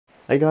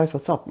Hey guys,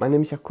 what's up? My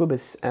name is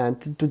Jacobus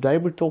and today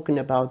we're talking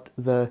about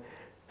the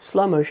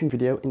slow motion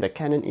video in the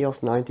Canon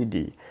EOS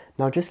 90D.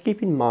 Now just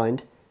keep in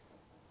mind,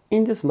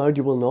 in this mode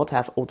you will not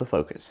have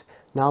autofocus.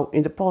 Now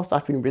in the past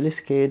I've been really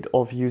scared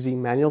of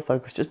using manual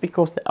focus just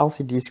because the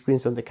LCD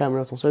screens on the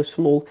cameras are so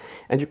small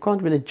and you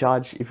can't really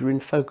judge if you're in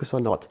focus or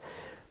not.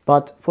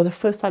 But for the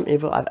first time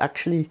ever I've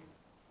actually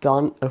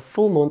done a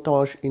full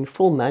montage in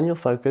full manual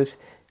focus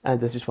and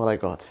this is what I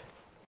got.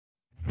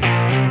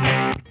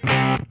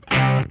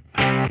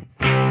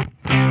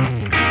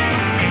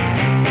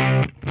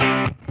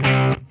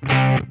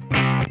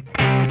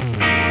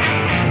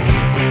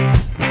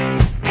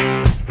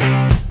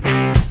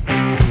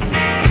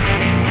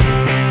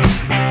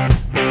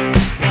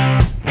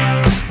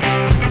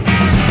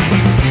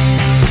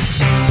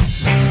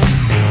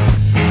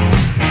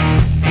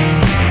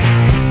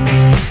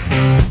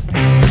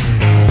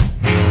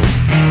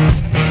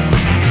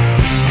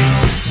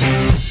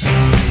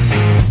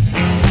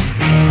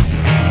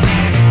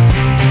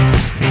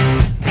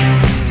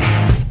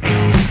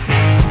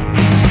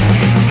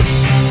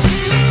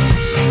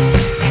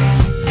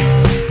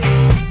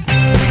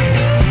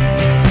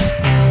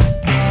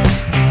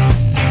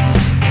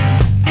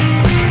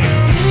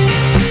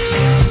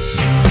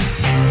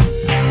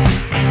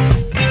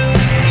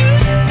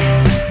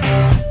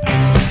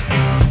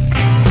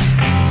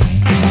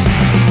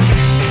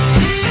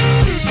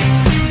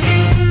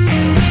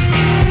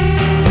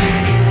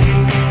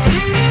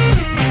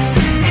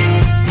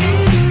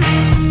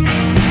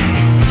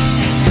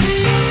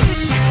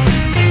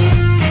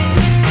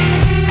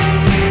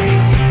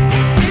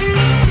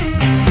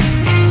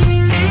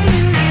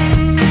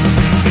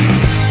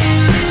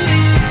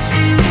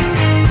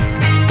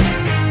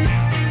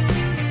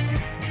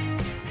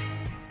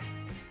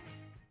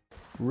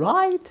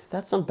 Right,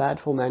 that's not bad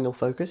for manual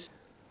focus.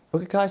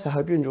 Okay guys, I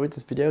hope you enjoyed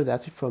this video.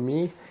 That's it from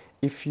me.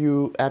 If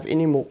you have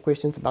any more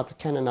questions about the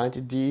Canon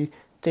 90D,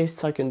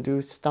 tests I can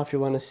do, stuff you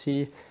want to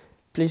see,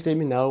 please let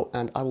me know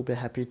and I will be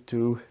happy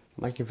to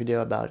make a video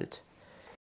about it.